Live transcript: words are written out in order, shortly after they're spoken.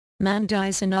Man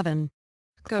dies in oven.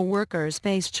 Co-workers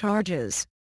face charges.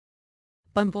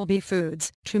 Bumble Bee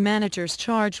Foods, 2 managers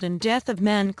charged in death of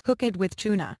man cooked with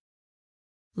tuna.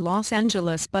 Los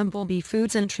Angeles Bumble Bee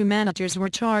Foods and 2 managers were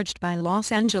charged by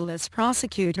Los Angeles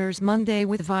prosecutors Monday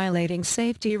with violating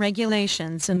safety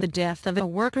regulations and the death of a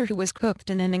worker who was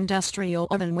cooked in an industrial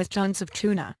oven with tons of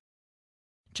tuna.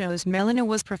 Joe's Melena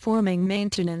was performing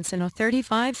maintenance in a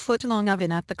 35-foot-long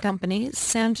oven at the company's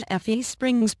Santa Fe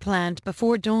Springs plant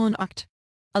before dawn Oct.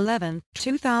 11,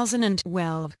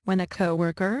 2012, when a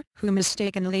co-worker, who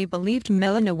mistakenly believed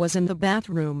Melena was in the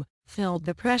bathroom, filled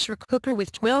the pressure cooker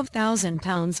with 12,000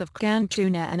 pounds of canned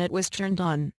tuna and it was turned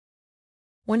on.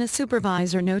 When a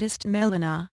supervisor noticed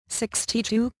Melena,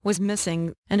 62, was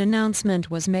missing, an announcement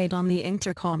was made on the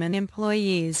intercom and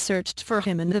employees searched for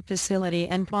him in the facility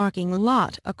and parking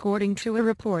lot, according to a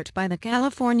report by the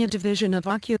California Division of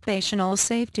Occupational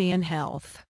Safety and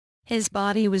Health. His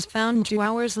body was found 2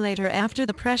 hours later after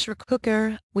the pressure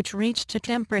cooker, which reached a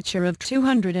temperature of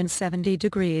 270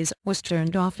 degrees, was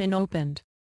turned off and opened.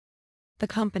 The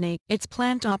company, its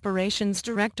plant operations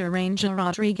director Angel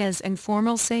Rodriguez and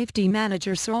former safety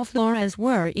manager Saul Flores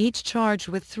were each charged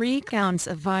with 3 counts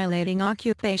of violating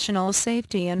Occupational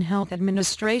Safety and Health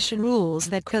Administration rules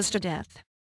that caused a death.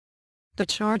 The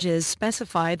charges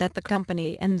specify that the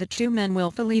company and the 2 men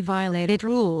willfully violated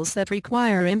rules that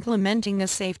require implementing a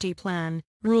safety plan,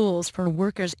 rules for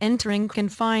workers entering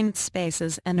confined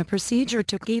spaces and a procedure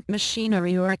to keep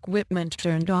machinery or equipment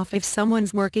turned off if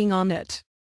someone's working on it.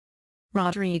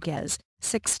 Rodriguez,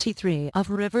 63, of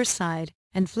Riverside,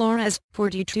 and Flores,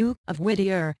 42, of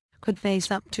Whittier, could face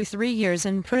up to 3 years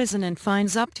in prison and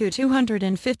fines up to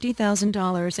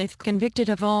 $250,000 if convicted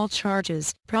of all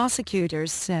charges,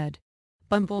 prosecutors said.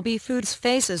 Bumble Bee Foods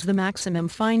faces the maximum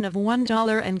fine of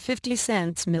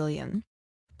 $1.50 million.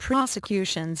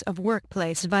 Prosecutions of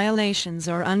workplace violations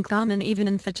are uncommon even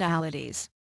in fatalities.